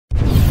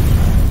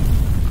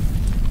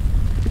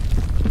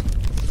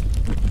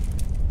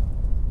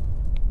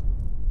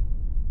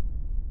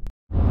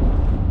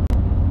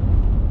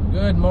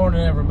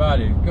morning,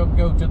 everybody.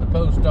 Go to the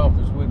post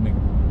office with me.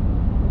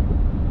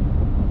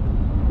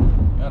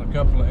 Got a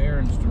couple of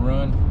errands to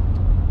run,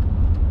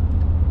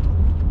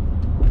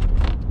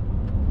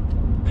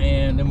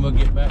 and then we'll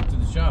get back to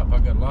the shop. I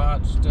got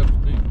lots of stuff to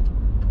do.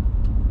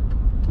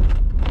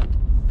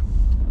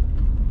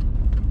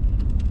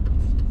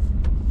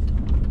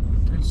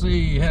 Let's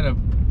see, had a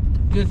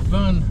good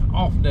fun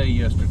off day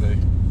yesterday.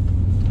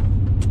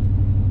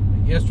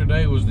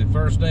 Yesterday was the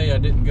first day I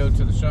didn't go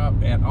to the shop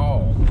at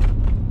all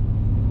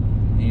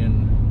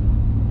in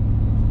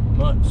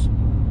months,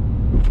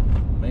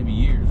 maybe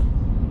years.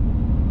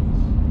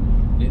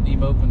 Didn't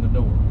even open the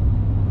door.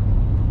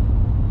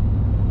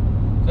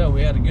 So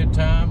we had a good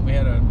time. We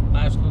had a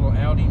nice little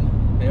outing.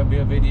 There'll be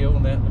a video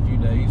on that in a few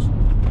days.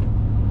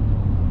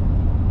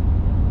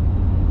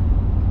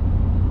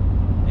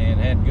 And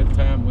had a good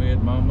time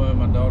with Mama,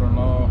 my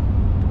daughter-in-law,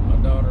 my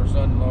daughter,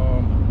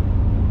 son-in-law,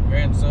 my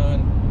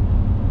grandson.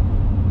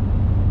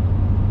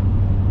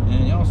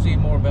 And y'all see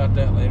more about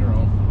that later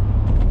on.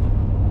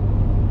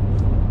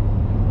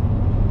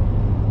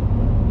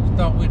 Just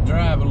thought we'd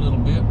drive a little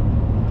bit.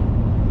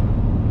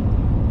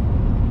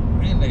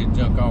 And there's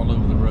junk all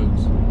over the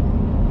roads.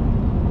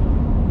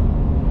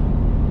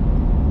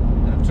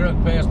 And a truck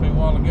passed me a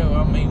while ago.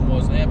 I mean,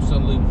 was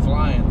absolute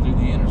flying through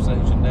the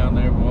intersection down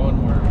there,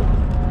 one where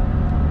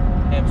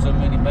had so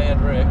many bad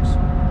wrecks.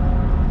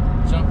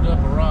 Jumped up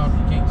a rock,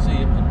 you can't see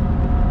it, but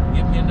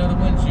give me another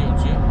windshield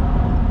chip.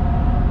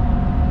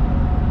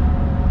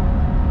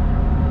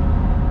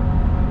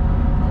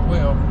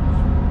 Well,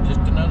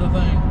 just another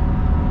thing.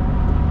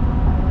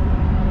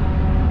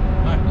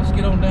 Alright, let's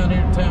get on down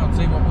here to town and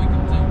see what we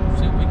can do.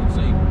 See what we can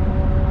see.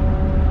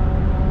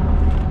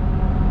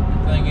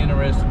 If anything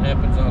interesting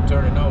happens, I'll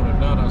turn it on. If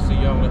not, I'll see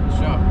y'all at the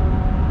shop.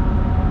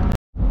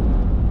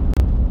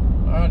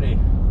 Alrighty,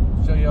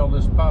 show y'all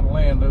this spot of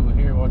land over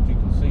here, what you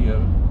can see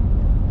of it.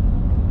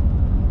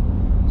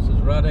 This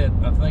is right at,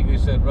 I think they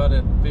said right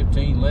at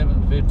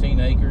 11 to 15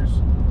 acres.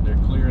 They're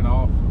clearing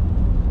off.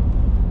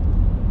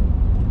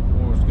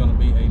 It's going to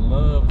be a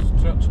Love's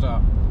truck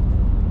stop.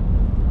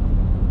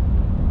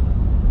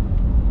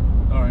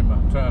 Sorry,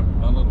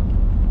 my little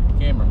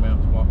camera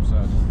mount's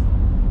lopsided.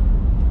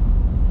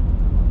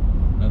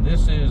 Now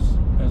this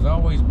has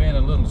always been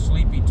a little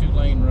sleepy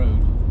 2-lane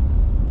road,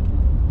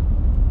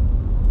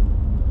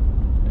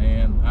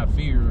 and I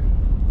fear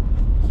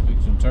it's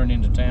fixing to turn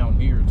into town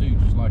here too,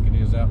 just like it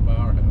is out by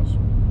our house.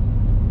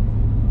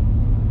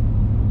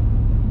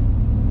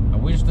 I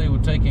wish they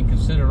would take in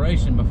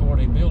consideration before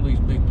they build these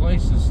big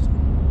places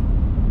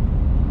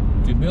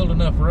to build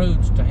enough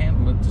roads to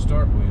handle it to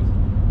start with,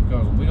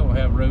 because we don't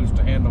have roads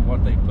to handle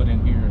what they put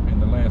in here in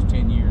the last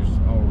 10 years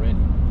already.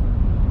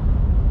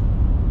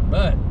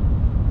 But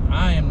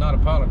I am not a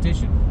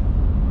politician.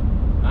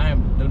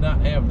 Do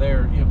not have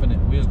their infinite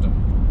wisdom.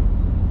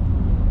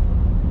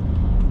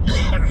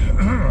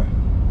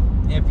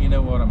 If you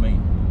know what I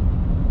mean.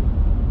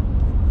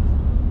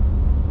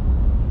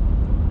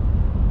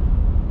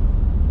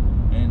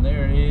 And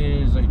there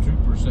is a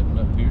trooper sitting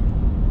up here.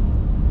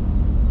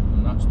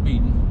 I'm not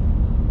speeding.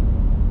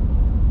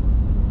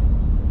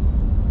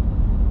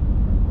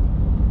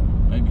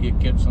 Maybe he'd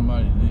catch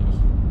somebody to this.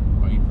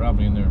 Or he's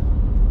probably in there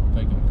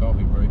taking a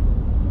coffee break.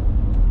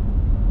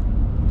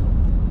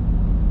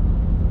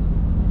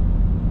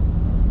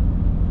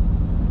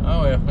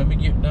 Oh well, let me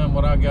get done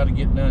what I got to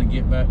get done and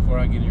get back before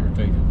I get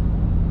irritated.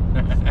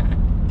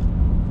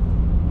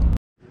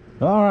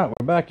 Alright,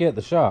 we're back at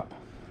the shop.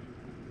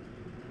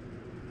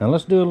 Now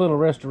let's do a little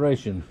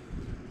restoration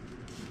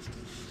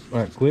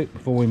right quick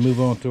before we move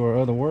on to our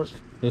other work.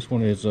 This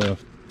one is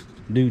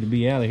due to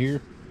be out of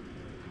here.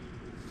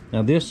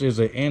 Now this is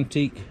an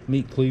antique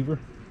meat cleaver.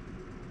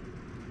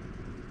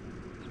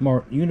 It's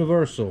marked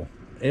Universal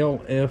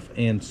L, F,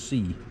 and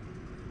C.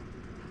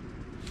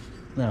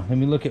 Now let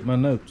me look at my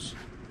notes.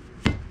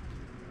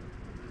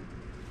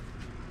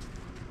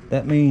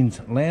 That means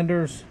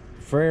Landers,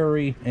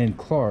 Frary, and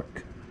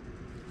Clark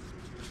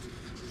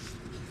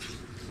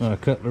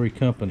Cutlery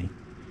Company.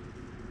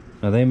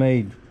 Now they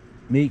made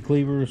meat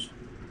cleavers,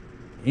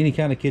 any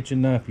kind of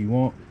kitchen knife you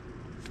want,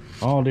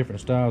 all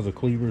different styles of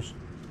cleavers.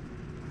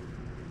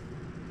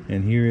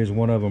 And here is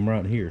one of them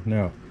right here.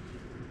 Now,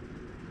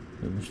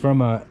 it was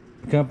from a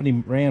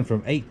company ran from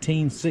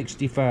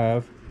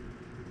 1865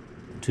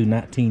 to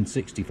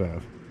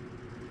 1965.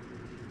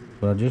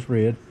 What I just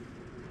read.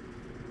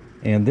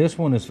 And this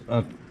one is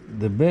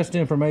the best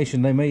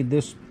information. They made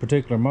this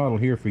particular model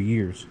here for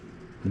years.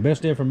 The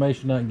best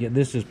information I can get.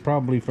 This is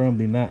probably from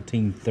the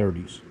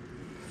 1930s.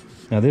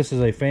 Now this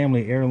is a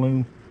family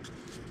heirloom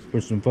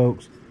for some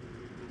folks.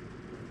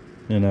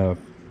 And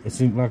it's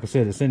in, like I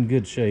said, it's in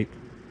good shape.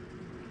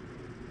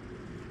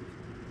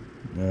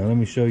 Now let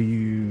me show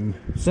you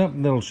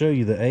something that'll show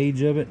you the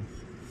age of it.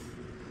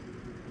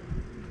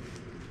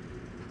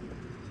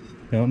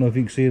 I don't know if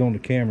you can see it on the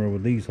camera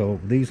with these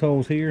holes. These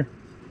holes here,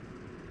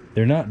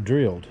 they're not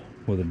drilled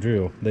with a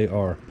drill, they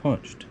are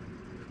punched.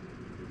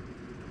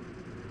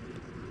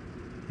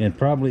 And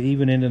probably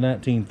even in the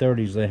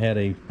 1930s they had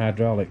a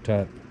hydraulic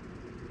type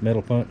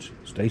metal punch.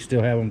 They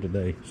still have them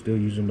today. Still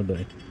use them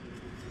today.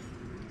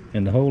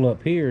 And the hole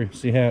up here,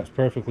 see how it's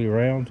perfectly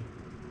round?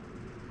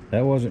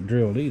 That wasn't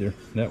drilled either.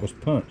 That was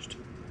punched.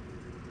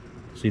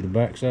 See the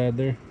backside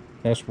there?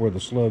 That's where the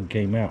slug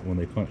came out when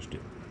they punched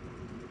it.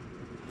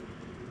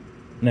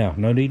 Now,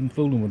 no need in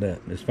fooling with that.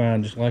 It's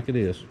fine just like it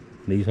is.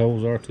 These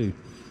holes are too.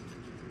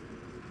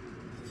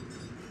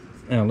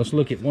 Now, let's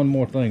look at one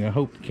more thing. I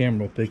hope the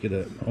camera will pick it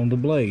up. On the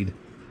blade,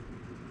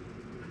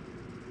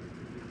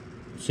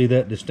 see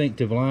that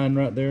distinctive line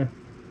right there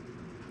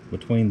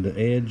between the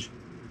edge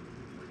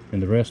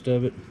and the rest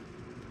of it?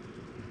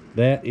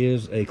 That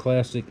is a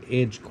classic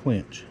edge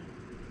quench,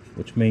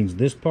 which means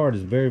this part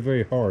is very,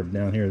 very hard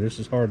down here. This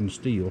is hardened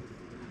steel,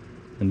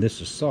 and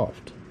this is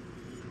soft.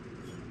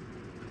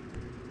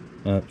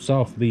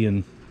 Soft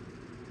being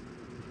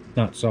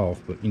not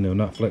soft, but you know,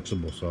 not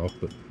flexible soft.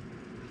 But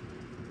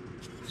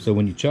so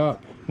when you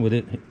chop with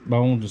it,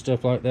 bones and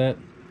stuff like that,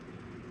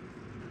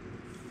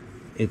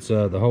 it's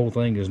the whole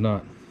thing is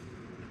not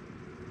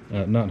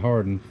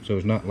hardened, so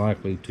it's not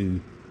likely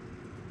to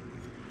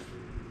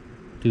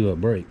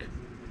break.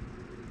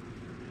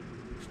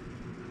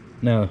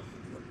 Now,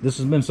 this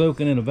has been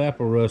soaking in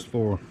evapor rust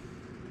for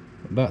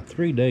about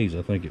 3 days,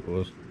 I think it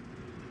was.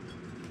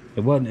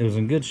 It was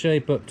in good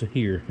shape up to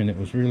here, and it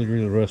was really,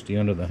 really rusty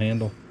under the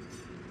handle.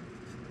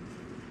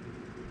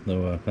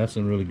 So that's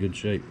in really good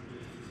shape.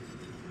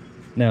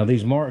 Now,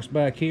 these marks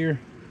back here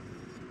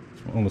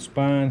on the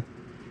spine,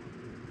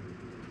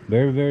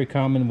 very, very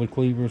common with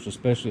cleavers,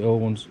 especially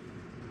old ones.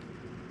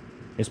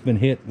 It's been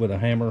hit with a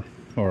hammer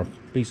or a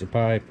piece of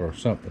pipe or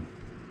something.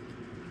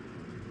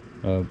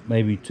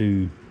 Maybe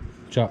to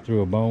chop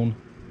through a bone,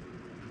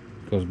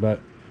 because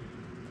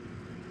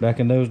back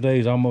in those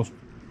days, almost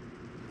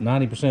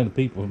 90% of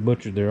people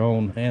butchered their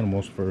own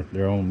animals for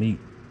their own meat,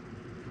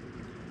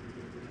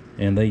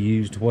 and they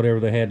used whatever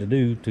they had to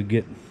do to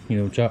get, you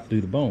know, chopped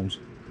through the bones.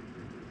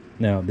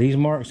 Now, these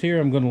marks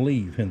here I'm going to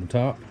leave in the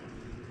top,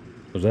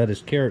 because that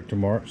is character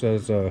marks.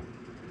 As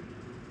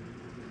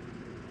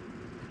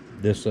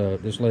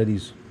this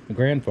lady's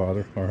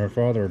grandfather, or her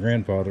father or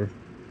grandfather,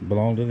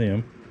 belonged to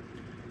them.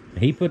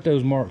 He put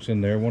those marks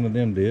in there, one of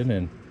them did,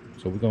 and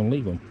so we're going to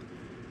leave them.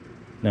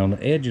 Now, on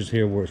the edges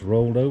here where it's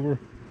rolled over,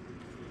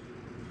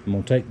 I'm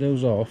going to take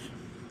those off,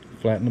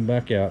 flatten them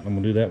back out. I'm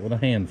going to do that with a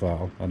hand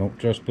file. I don't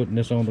trust putting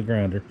this on the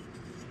grinder,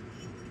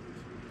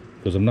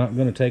 because I'm not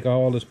going to take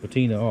all this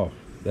patina off.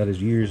 That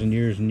is years and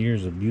years and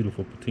years of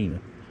beautiful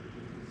patina.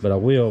 But I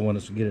will, when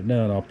it's get it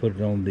done, I'll put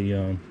it on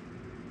the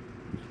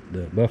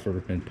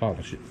buffer and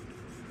polish it.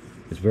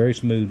 It's very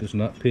smooth. It's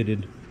not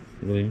pitted,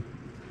 really,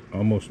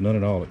 almost none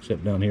at all,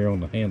 except down here on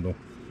the handle,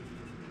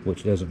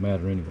 which doesn't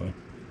matter anyway.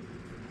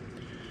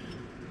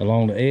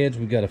 Along the edge,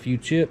 we got a few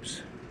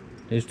chips.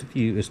 Just a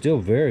few. It's still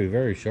very,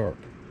 very sharp.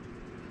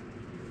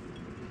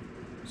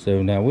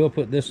 So now we'll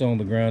put this on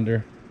the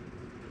grinder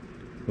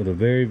with a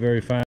very,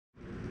 very fine.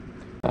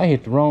 I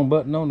hit the wrong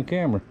button on the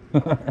camera.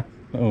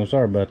 Oh,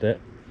 sorry about that.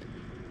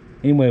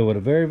 Anyway, with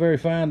a very, very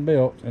fine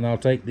belt, and I'll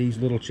take these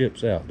little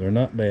chips out. They're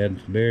not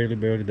bad,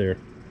 barely there.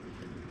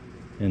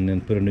 And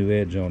then put a new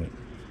edge on it.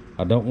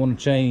 I don't want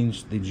to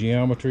change the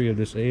geometry of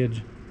this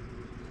edge,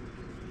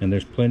 and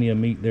there's plenty of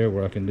meat there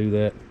where I can do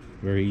that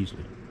very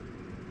easily.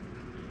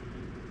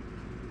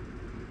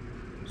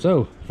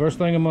 So, first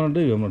thing I'm going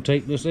to do, I'm going to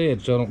take this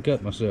edge so I don't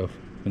cut myself,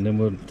 and then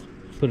we'll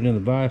put it in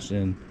the vise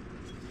and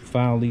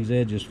file these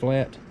edges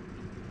flat,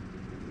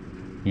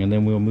 and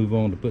then we'll move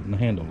on to putting the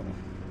handle on.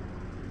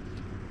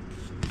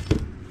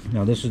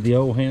 Now, this is the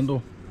old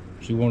handle.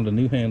 She wanted a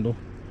new handle.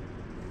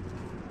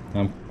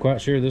 I'm quite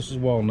sure this is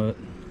walnut.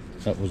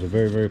 That was a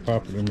very, very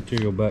popular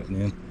material back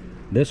then.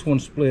 This one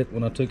split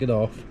when I took it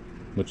off,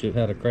 which it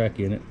had a crack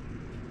in it.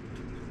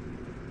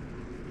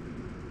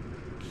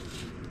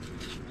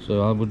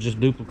 So I would just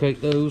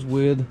duplicate those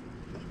with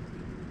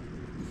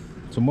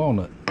some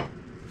walnut.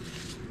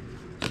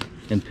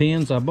 And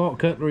pins, I bought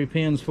cutlery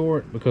pins for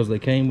it because they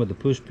came with the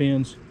push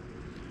pins.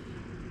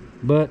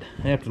 But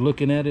after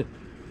looking at it,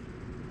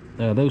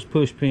 those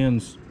push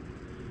pins,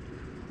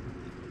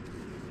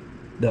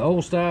 the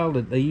old style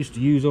that they used to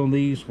use on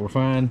these were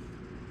fine.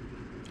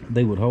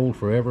 They would hold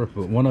forever,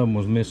 but one of them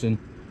was missing.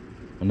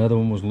 Another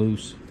one was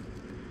loose.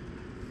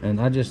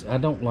 And I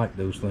don't like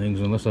those things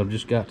unless I've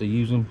just got to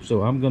use them.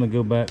 So I'm going to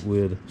go back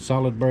with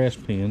solid brass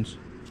pins.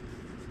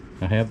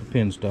 I have the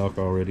pin stock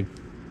already.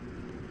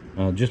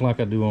 Just like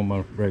I do on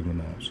my regular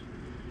knives.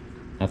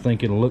 I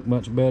think it'll look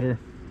much better.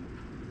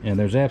 And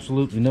there's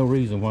absolutely no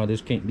reason why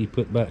this can't be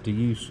put back to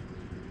use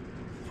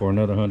for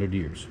another 100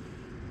 years.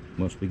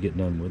 Once we get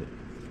done with it.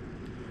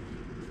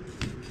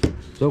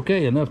 So,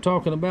 okay, enough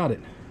talking about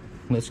it.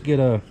 Let's get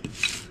just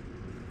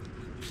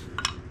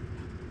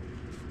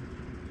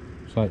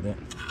like that.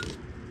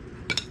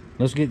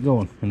 Let's get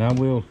going, and I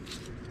will.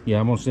 Yeah,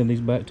 I'm gonna send these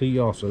back to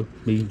you also,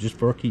 just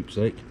for a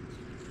keepsake.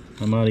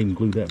 I might even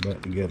glue that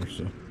back together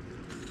so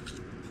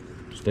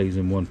it stays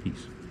in one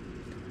piece.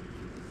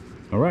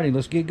 Alrighty,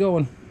 let's get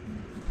going.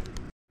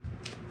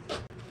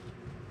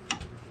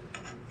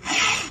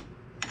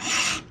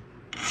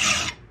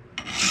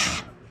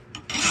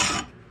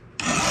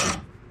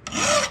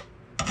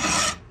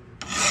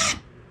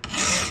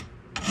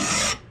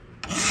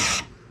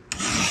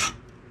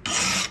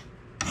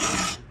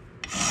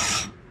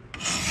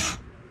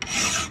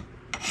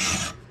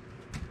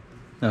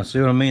 Now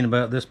see what I mean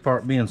about this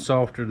part being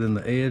softer than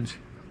the edge?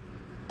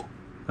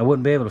 I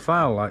wouldn't be able to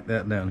file like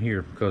that down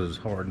here because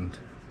it's hardened.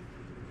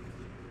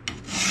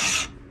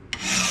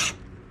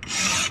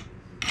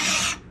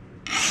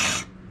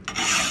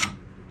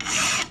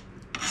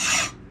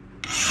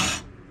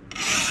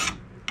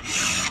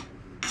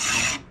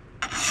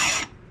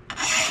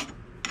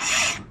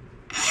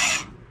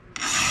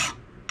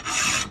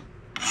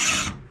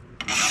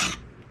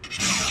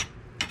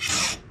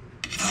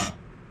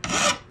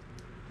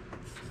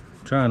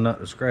 Trying not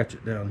to scratch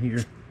it down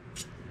here.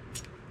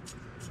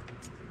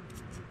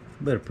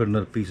 Better put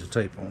another piece of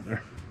tape on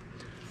there.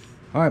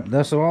 Alright,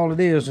 that's all it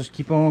is. Just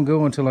keep on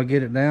going until I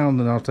get it down.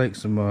 Then I'll take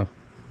some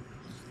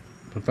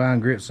fine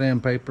grit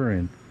sandpaper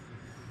and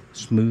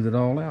smooth it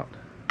all out.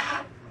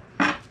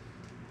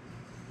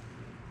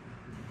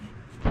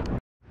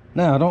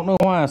 Now, I don't know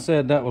why I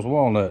said that was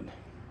walnut.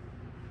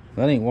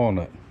 That ain't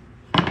walnut.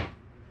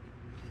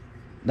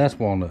 That's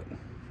walnut.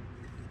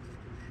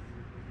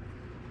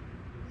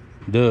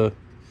 Duh.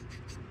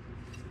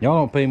 Y'all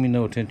don't pay me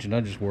no attention.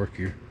 I just work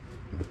here.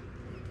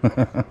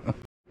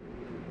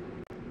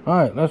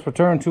 Alright, let's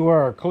return to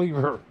our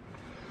Cleaver.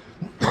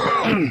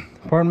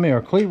 Pardon me,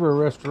 our Cleaver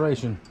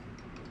restoration.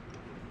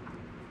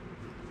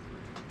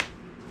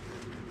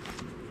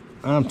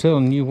 I'm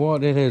telling you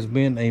what, it has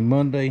been a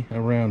Monday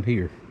around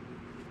here.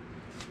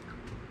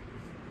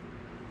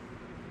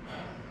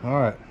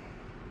 Alright,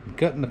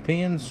 cutting the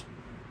pins.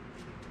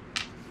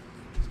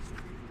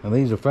 Now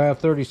these are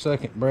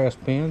 5/32 brass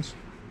pins.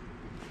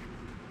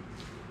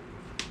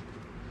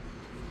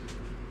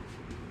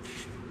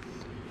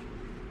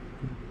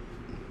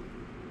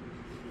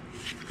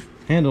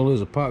 Handle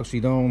is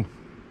epoxied on,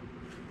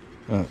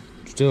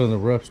 still in the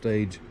rough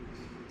stage.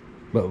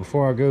 But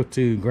before I go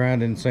to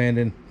grinding,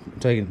 sanding,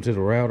 taking it to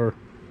the router,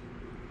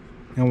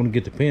 I want to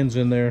get the pins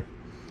in there,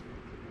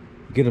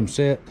 get them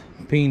set,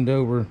 peened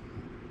over,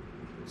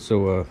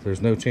 so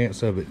there's no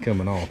chance of it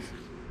coming off.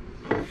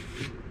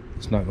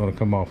 It's not going to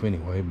come off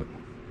anyway, but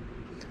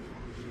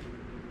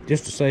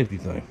just a safety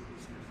thing.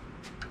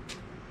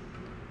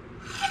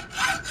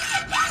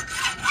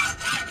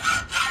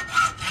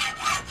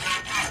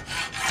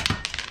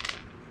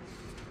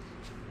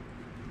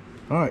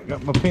 Alright,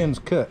 got my pins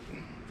cut.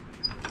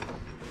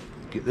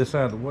 Get this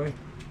out of the way.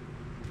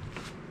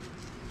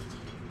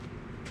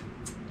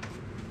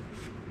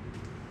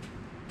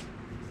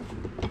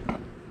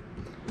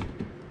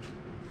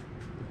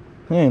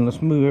 And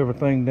let's move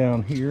everything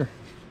down here.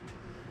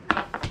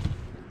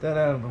 Get that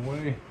out of the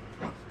way.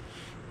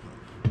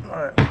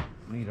 Alright,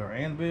 need our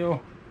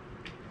anvil.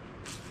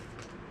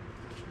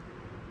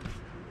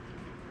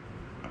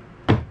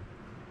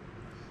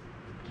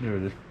 There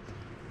it is.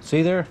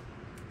 See there?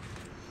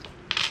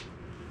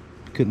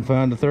 Couldn't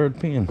find the third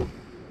pin.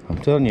 I'm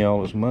telling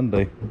y'all, it's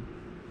Monday.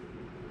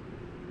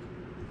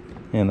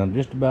 And I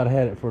just about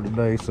had it for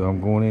today, so I'm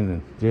going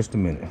in just a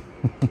minute.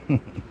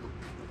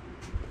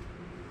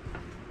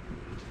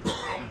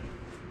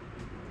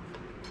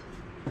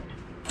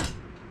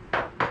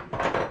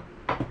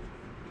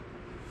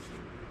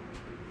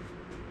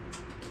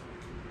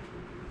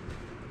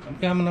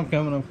 I'm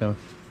coming.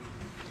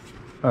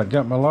 Alright,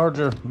 got my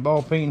larger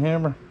ball peen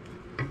hammer.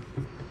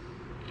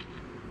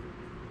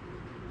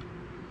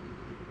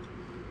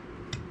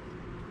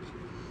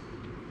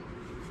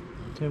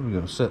 Okay, we're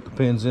going to set the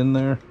pins in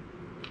there.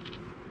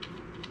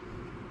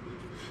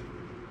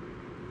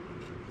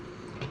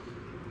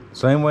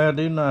 Same way I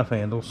do knife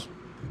handles,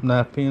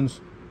 knife pins.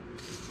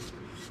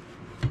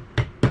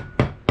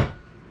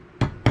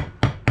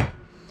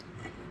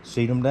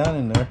 Seat them down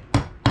in there.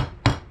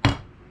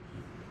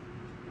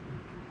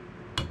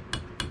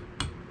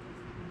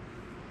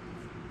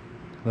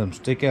 Let them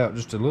stick out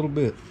just a little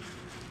bit.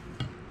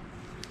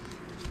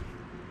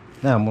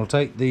 Now I'm going to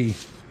take the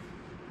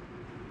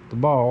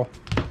ball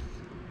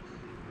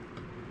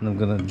and I'm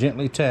going to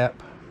gently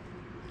tap,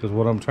 because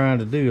what I'm trying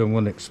to do, I'm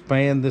going to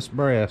expand this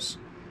brass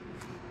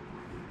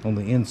on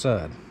the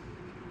inside,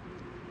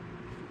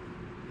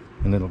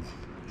 and it'll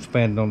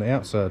expand it on the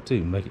outside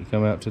too, make it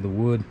come out to the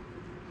wood.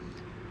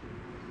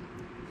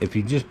 If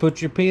you just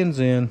put your pins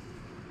in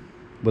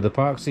with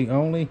epoxy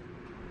only,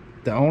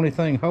 the only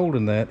thing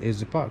holding that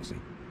is epoxy.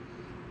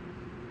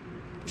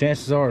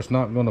 Chances are it's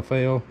not going to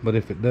fail, but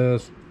if it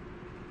does,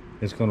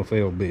 it's going to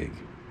fail big.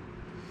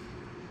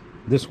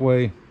 This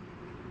way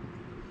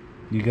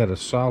you got a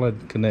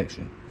solid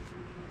connection.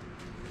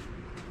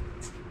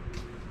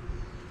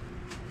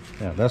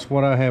 Now that's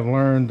what I have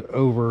learned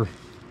over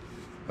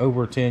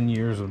 10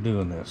 years of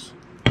doing this.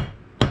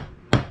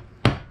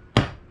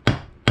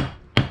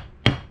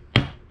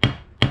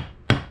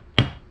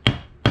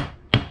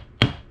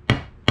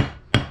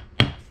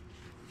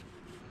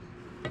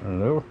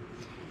 Turn it over.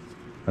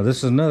 Now this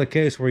is another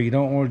case where you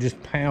don't want to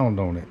just pound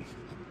on it.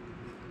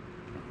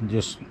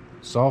 Just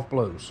soft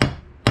blows,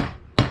 because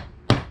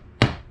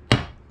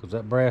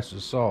that brass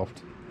is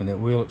soft and it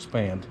will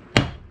expand.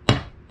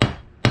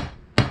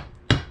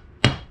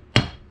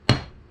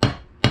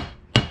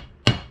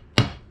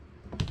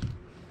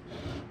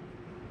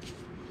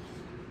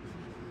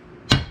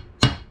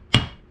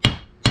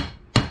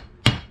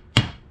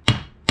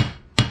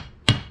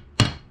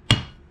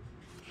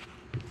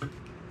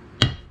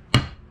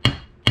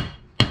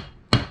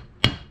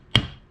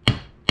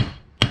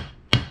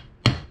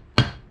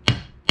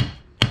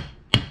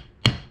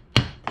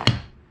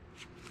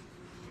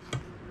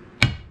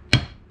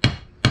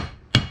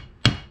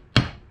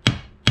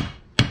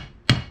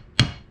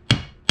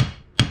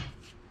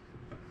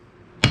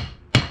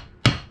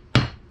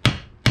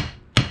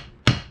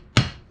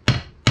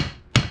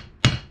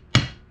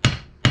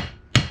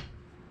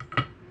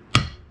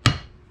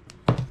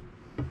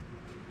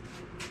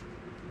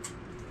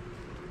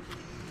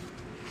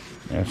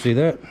 See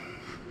that?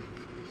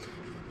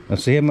 Now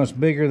see how much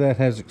bigger that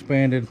has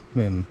expanded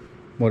than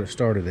what it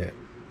started at.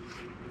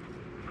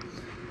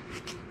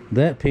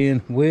 That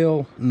pin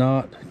will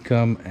not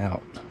come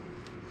out.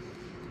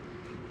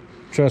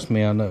 Trust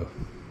me, I know.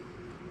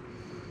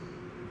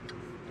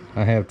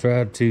 I have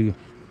tried to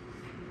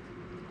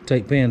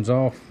take pins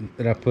off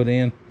that I put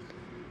in.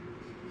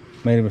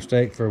 Made a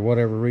mistake for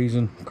whatever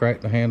reason,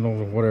 cracked the handle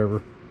or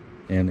whatever,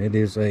 and it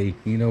is a,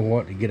 you know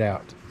what, to get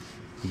out.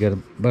 You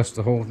gotta bust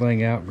the whole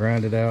thing out,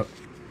 grind it out,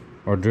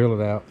 or drill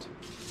it out.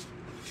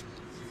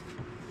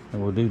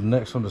 And we'll do the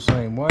next one the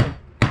same way.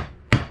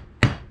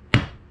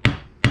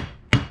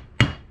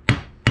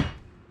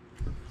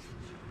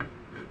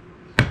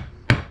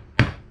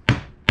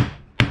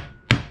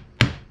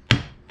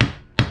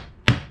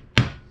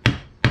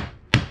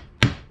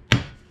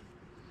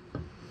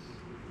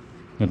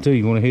 Until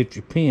you want to hit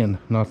your pin,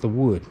 not the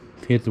wood.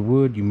 If you hit the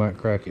wood, you might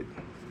crack it.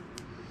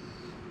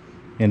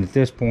 And at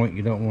this point,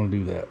 you don't want to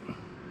do that.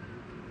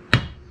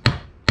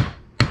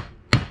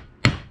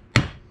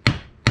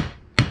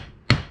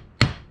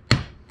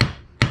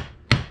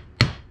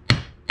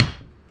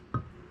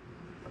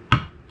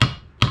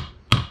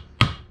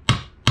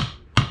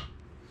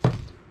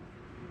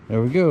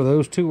 There we go,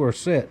 those two are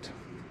set.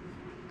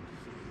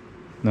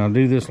 Now I'll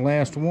do this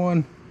last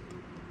one.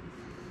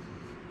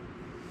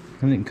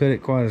 I didn't cut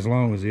it quite as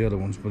long as the other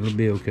ones, but it'll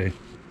be okay.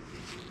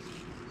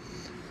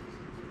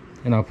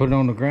 And I'll put it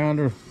on the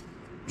grinder,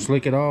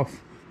 slick it off.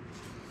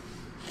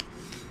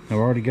 I've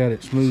already got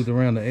it smooth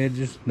around the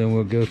edges. Then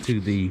we'll go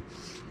to the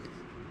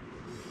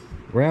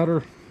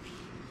router,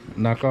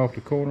 knock off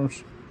the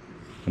corners,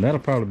 and that'll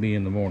probably be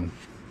in the morning.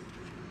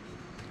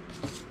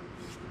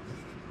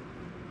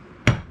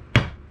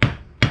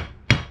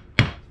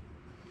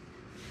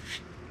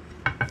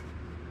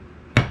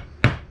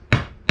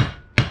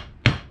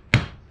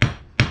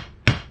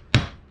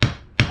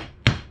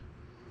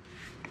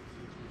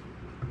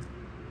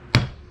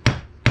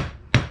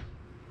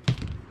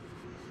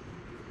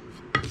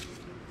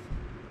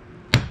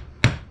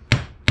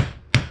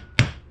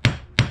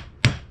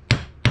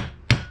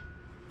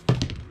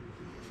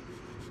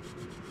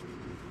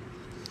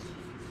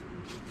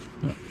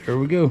 There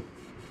we go.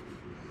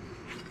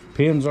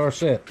 Pins are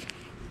set.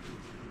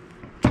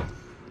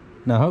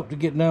 Now I hope to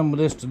get done with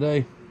this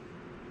today,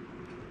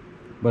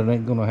 but it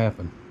ain't gonna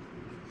happen.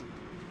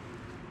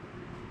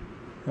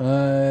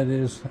 It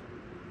is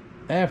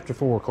after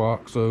 4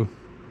 o'clock, so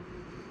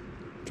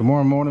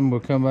tomorrow morning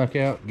we'll come back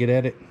out, get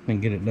at it, and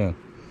get it done.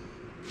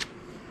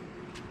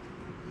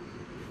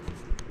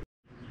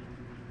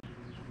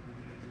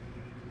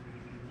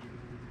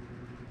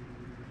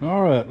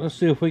 All right, let's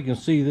see if we can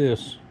see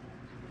this.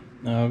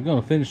 I'm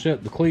going to finish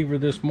up the cleaver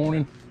this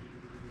morning.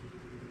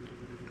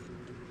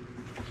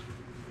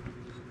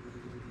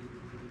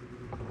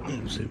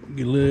 Let's see if we can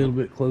get a little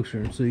bit closer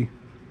and see.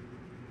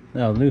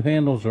 Now the new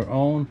handles are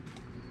on.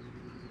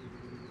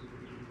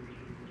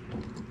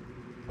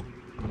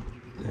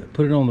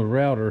 Put it on the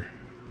router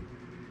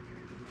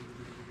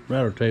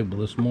table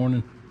this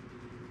morning.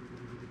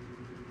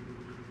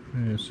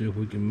 Let's see if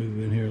we can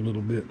move in here a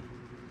little bit.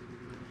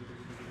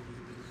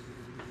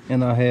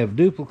 And I have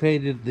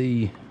duplicated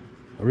the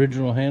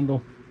original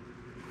handle,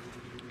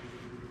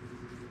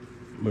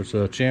 but it's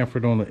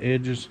chamfered on the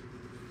edges.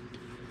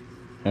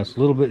 That's a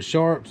little bit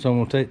sharp, so I'm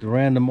going to take the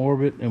random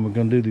orbit and we're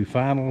going to do the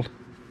final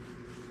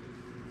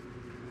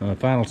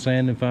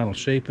sanding, final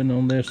shaping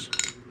on this.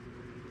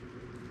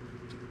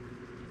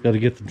 Got to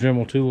get the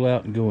Dremel tool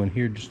out and go in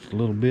here just a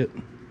little bit.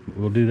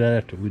 We'll do that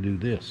after we do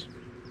this.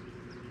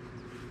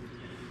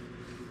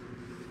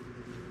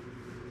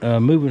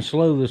 Moving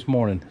slow this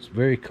morning. It's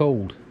very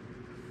cold.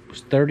 It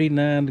was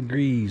 39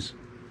 degrees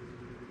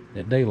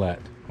at daylight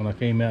when I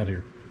came out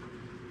here.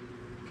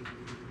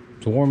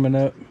 It's warming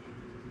up,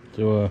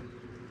 so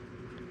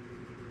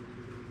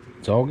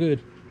it's all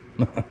good.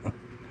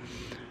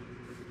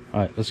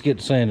 Alright, let's get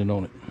to sanding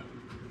on it.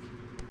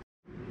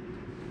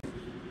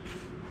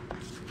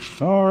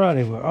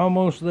 Alrighty, we're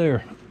almost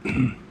there.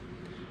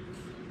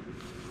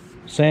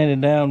 Sanded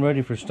down,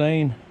 ready for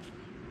stain.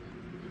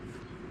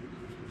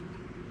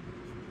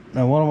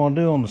 Now what I'm going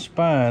to do on the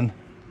spine,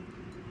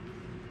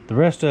 the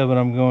rest of it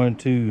I'm going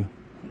to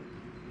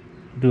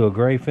do a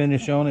gray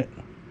finish on it.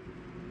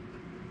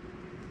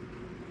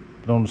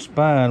 But on the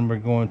spine we're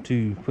going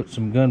to put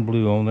some gun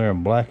blue on there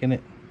and blacken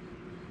it.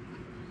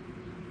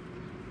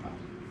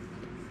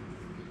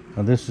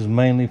 Now this is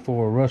mainly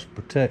for rust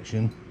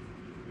protection.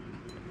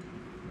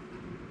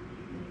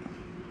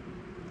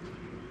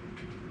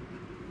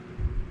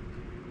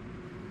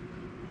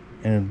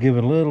 And give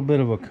it a little bit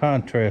of a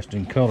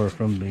contrasting color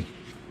from the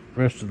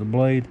rest of the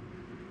blade.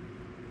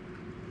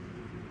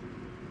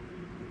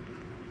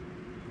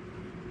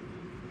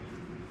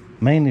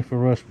 Mainly for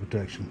rust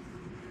protection,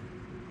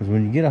 because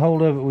when you get a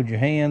hold of it with your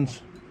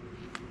hands,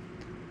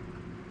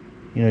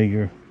 you know,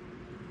 your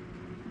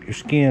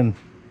skin,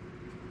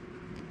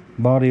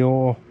 body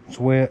oil,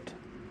 sweat,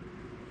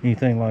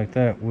 anything like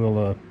that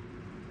will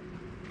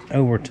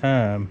over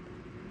time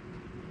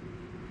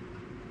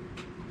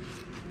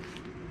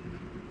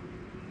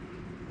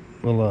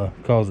will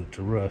cause it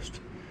to rust.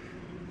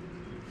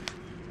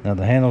 Now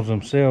the handles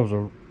themselves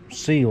are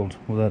sealed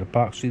with that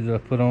epoxy that I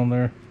put on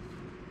there,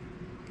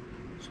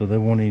 so they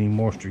won't any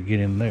moisture get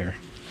in there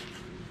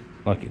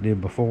like it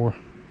did before.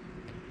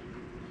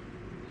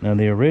 Now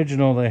the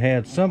original, they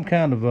had some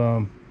kind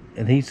of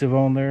adhesive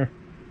on there,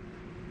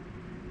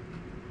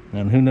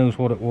 and who knows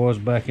what it was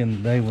back in the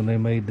day when they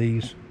made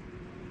these.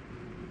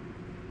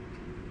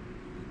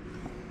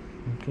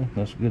 Okay,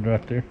 that's good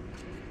right there.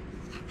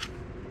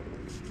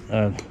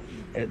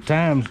 At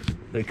times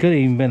it could have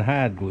even been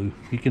hide glue.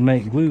 You can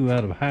make glue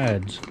out of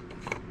hides,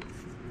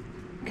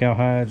 cow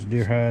hides,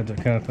 deer hides,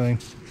 that kind of thing,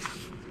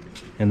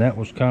 and that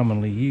was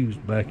commonly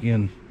used back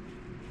in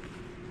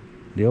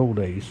the old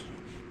days,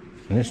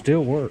 and it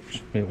still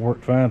works. It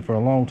worked fine for a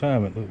long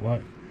time, it looked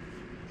like.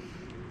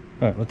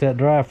 All right, let that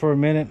dry for a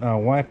minute, and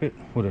I'll wipe it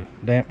with a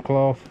damp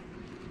cloth,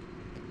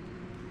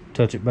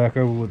 touch it back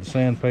over with the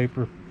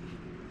sandpaper,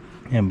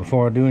 and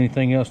before I do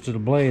anything else to the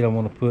blade, I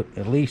want to put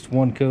at least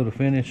one coat of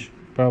finish,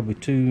 probably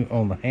 2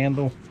 on the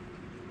handle.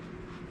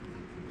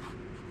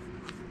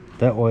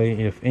 That way,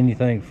 if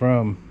anything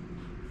from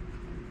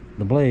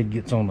the blade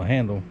gets on the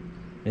handle,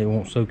 it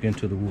won't soak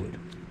into the wood.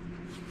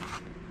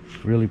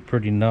 Really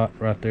pretty knot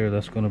right there.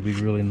 That's going to be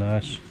really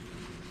nice.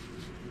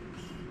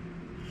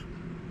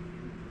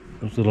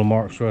 Those little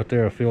marks right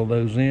there, I fill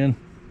those in.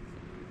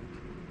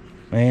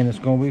 Man, it's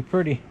going to be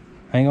pretty.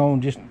 Hang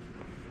on just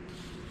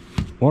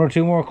 1 or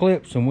 2 more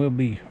clips and we'll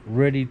be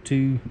ready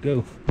to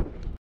go.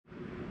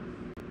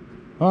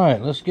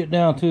 Alright, let's get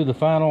down to the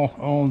final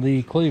on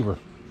the cleaver.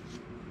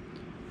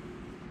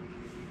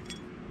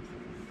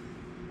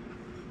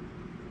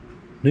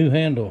 New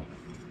handle.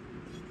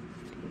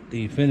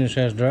 The finish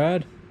has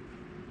dried.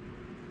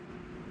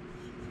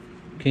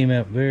 Came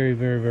out very,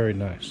 very, very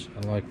nice.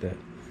 I like that.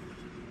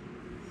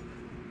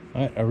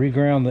 Alright, I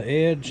reground the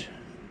edge.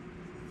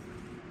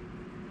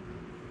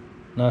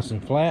 Nice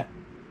and flat.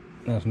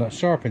 Now it's not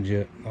sharpened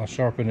yet. I'll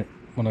sharpen it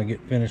when I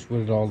get finished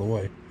with it all the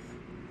way,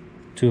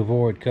 to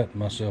avoid cutting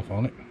myself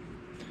on it.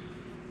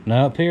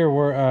 Now up here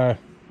where I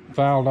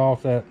filed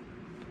off the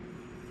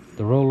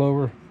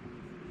rollover,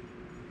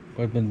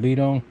 what's been beat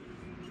on,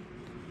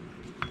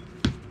 I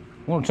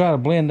want to try to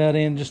blend that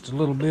in just a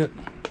little bit.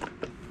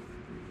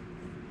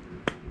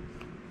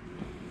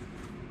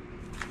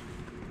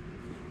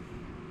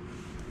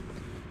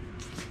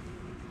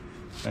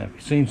 Now, if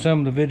you've seen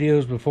some of the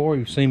videos before,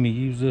 you've seen me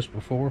use this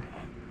before.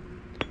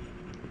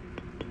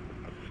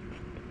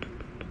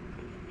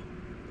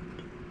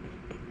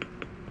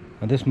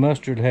 Now, this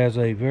mustard has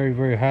a very,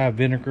 very high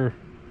vinegar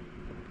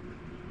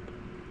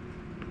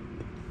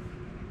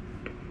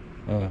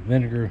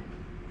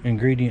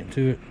ingredient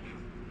to it.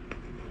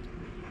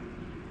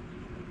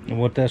 And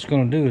what that's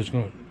going to do is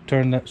going to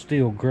turn that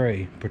steel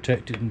gray,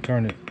 protect it and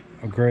turn it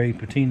a gray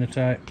patina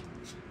type,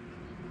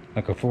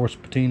 like a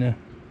forced patina.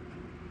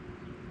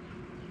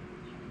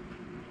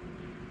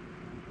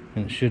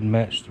 And it should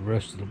match the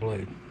rest of the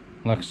blade.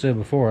 Like I said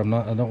before, I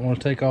don't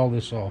want to take all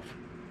this off.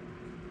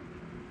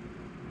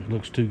 It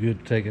looks too good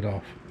to take it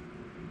off.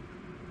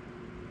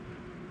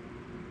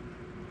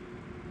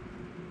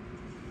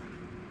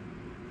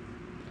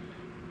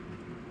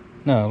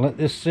 Now let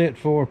this sit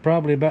for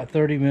probably about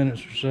 30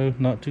 minutes or so,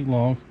 not too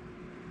long.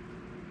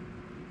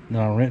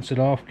 Now I'll rinse it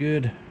off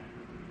good,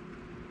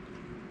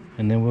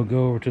 and then we'll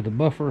go over to the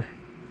buffer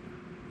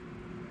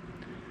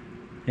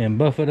and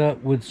buff it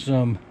up with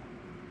some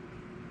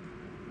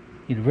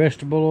either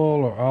vegetable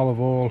oil or olive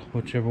oil,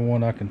 whichever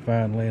one I can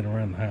find laying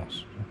around the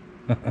house.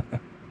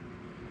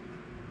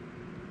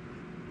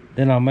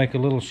 Then I'll make a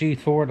little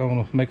sheath for it. I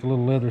want to make a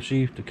little leather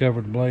sheath to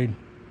cover the blade,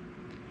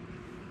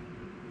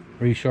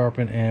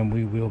 resharpen, and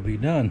we will be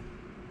done.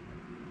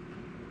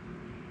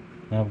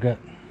 Now I've got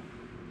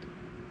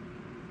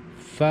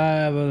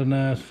 5 other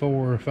knives,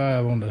 4 or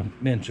 5 on the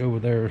bench over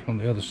there on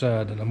the other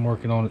side that I'm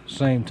working on at the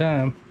same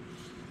time.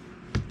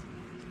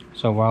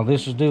 So while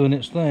this is doing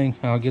its thing,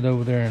 I'll get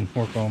over there and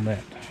work on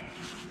that.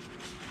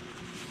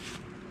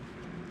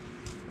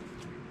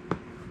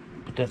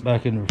 Put that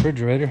back in the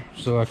refrigerator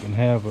so I can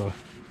have a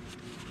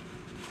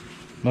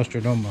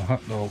mustard on my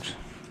hot dogs.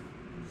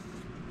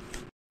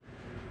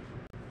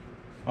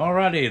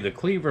 Alrighty, the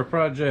Cleaver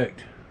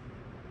project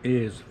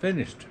is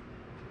finished.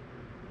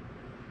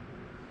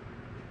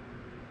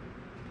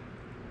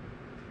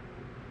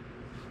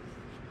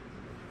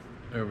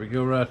 There we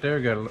go right there.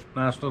 Got a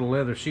nice little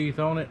leather sheath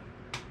on it.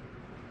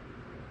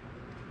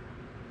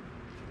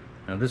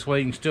 Now this way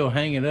you can still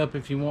hang it up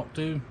if you want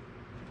to.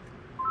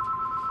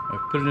 Or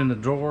put it in the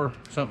drawer,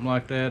 something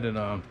like that,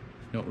 and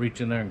don't reach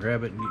in there and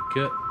grab it and get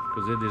cut,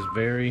 because it is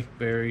very,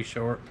 very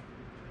sharp.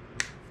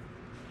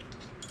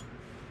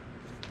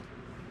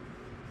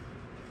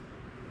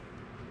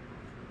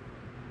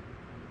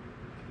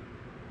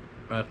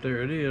 Right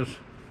there it is.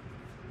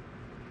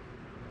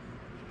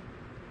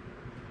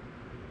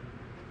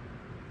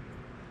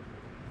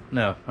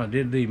 Now I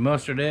did the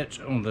mustard etch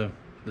on the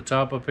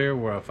top up here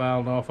where I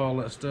filed off all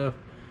that stuff.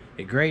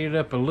 It graded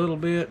up a little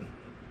bit.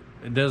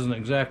 It doesn't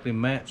exactly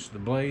match the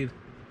blade,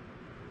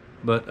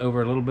 but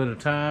over a little bit of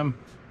time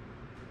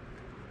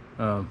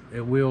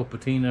It will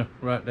patina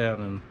right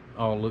down and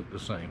all look the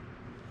same.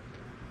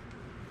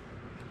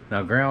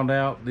 Now ground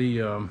out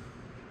the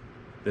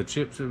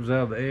chips that was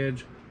out of the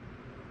edge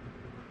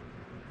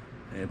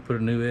and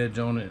put a new edge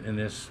on it. And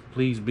this,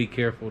 please be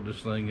careful,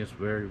 this thing is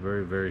very,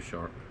 very, very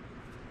sharp.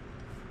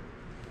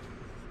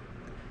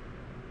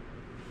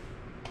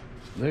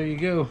 There you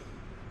go.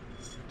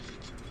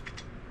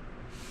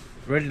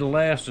 Ready to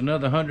last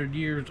another 100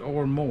 years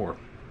or more.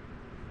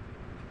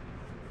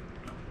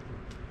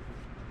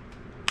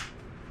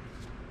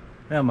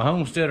 Now, my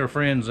homesteader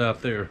friends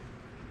out there,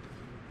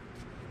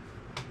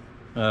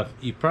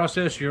 you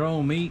process your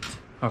own meat,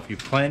 or if you're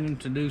planning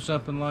to do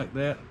something like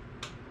that,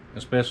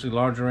 especially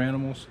larger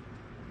animals,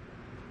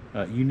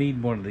 you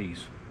need one of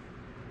these.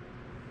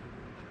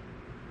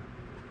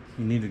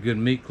 You need a good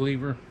meat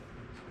cleaver,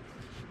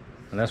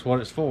 and that's what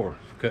it's for.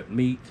 Cutting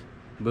meat,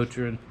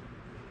 butchering,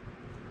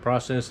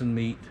 processing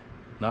meat,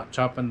 not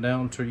chopping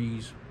down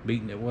trees,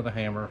 beating it with a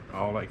hammer,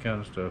 all that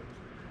kind of stuff.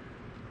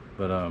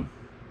 But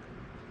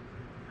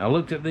I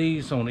looked at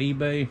these on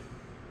eBay,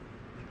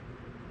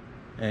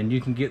 and you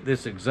can get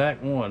this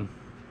exact one,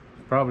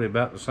 probably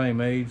about the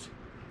same age,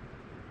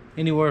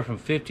 anywhere from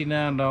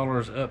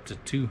 $59 up to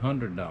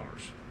 $200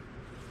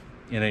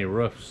 in a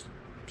rough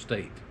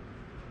state.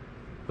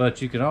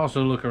 But you can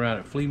also look around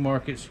at flea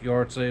markets,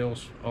 yard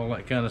sales, all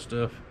that kind of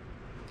stuff,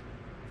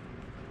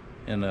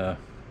 and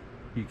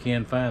you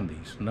can find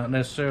these. Not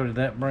necessarily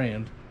that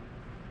brand,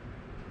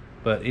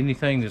 but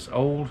anything that's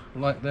old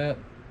like that.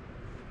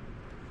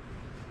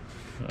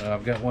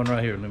 I've got one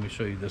right here. Let me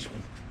show you this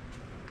one.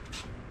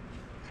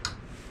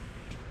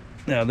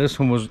 Now this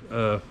one was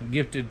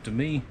gifted to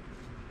me.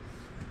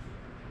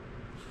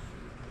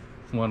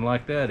 One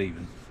like that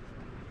even.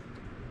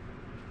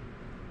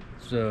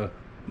 It's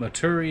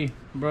Maturi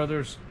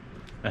Brothers.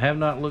 I have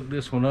not looked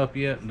this one up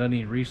yet, done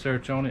any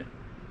research on it,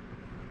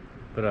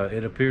 but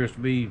it appears to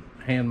be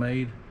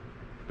handmade.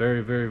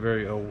 Very, very,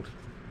 very old.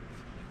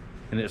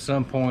 And at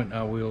some point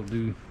I will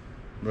do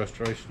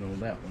restoration on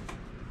that one.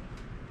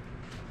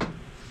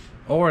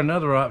 Or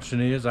another option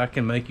is I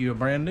can make you a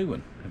brand new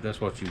one if that's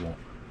what you want.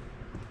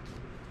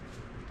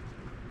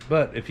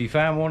 But if you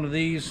find one of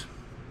these,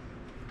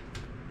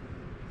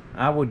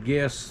 I would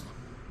guess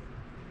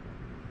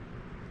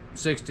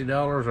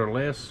 $60 or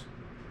less,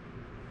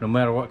 no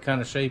matter what kind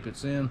of shape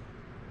it's in.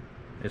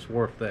 It's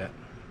worth that.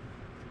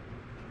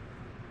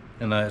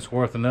 And it's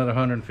worth another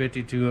 $150,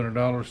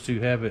 $200 to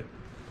have it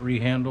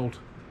rehandled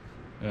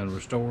and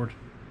restored,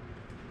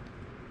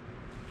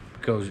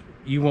 because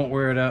you won't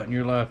wear it out in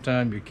your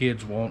lifetime, your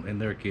kids won't, and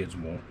their kids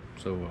won't.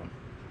 So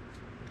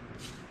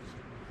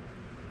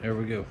there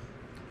we go.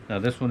 Now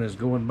this one is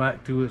going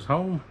back to its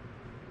home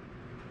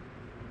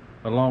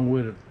along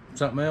with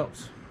something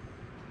else,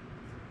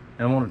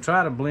 and I'm going to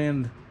try to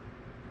blend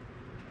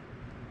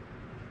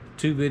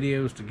two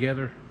videos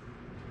together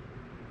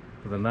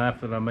with a knife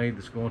that I made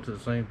that's going to the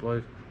same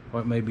place.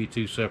 Or it may be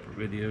two separate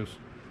videos,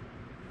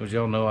 because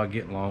y'all know I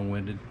get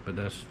long-winded, but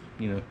that's,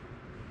 you know,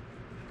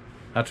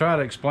 I try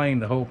to explain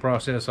the whole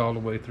process all the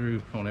way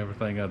through on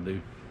everything I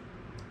do,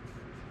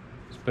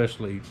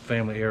 especially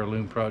family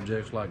heirloom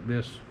projects like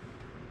this.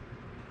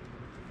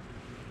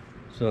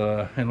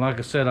 So and like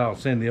I said, I'll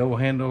send the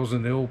old handles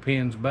and the old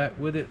pins back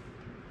with it,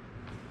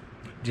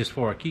 just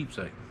for a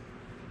keepsake.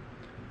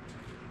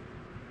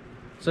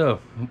 So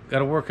got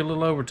to work a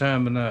little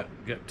overtime tonight.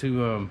 Got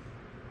to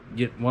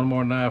get one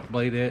more knife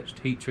blade etched,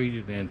 heat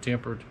treated, and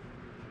tempered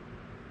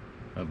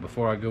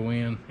before I go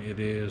in. It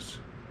is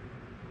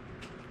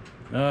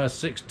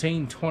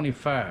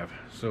 16:25,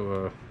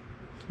 so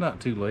it's not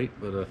too late,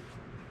 but it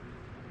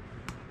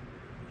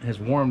has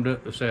warmed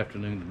up this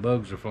afternoon. The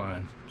bugs are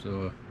flying,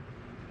 so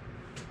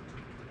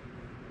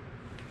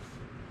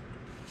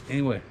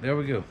anyway, there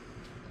we go.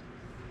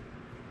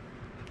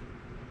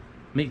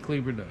 Meat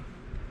cleaver done.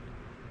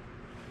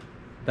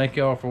 Thank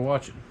y'all for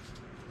watching.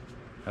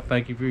 I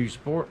thank you for your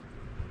support.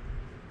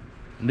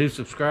 New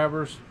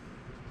subscribers,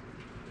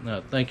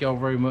 thank y'all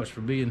very much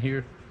for being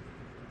here.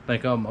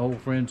 Thank all my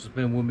old friends that's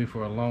been with me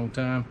for a long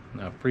time.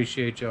 I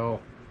appreciate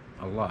y'all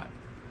a lot.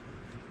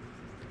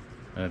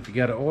 If you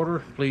got an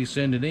order, please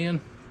send it in.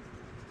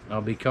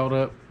 I'll be caught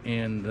up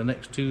in the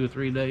next 2 or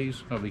 3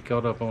 days. I'll be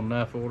caught up on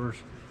knife orders.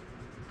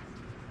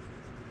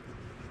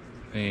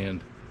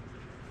 And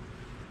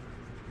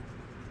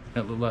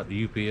that looked like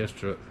the UPS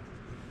truck.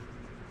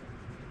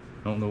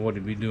 I don't know what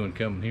he'd be doing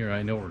coming here. I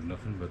ain't ordered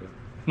nothing, but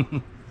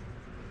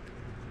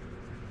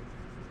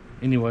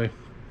anyway,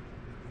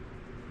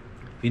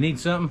 if you need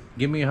something,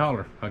 give me a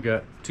holler. I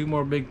got 2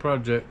 more big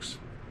projects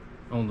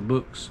on the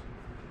books,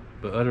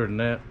 but other than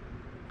that,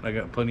 I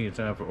got plenty of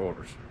time for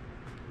orders.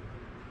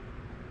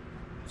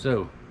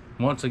 So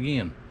once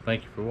again,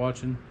 thank you for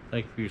watching,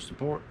 thank you for your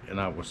support, and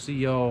I will see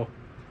y'all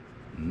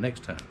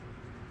next time.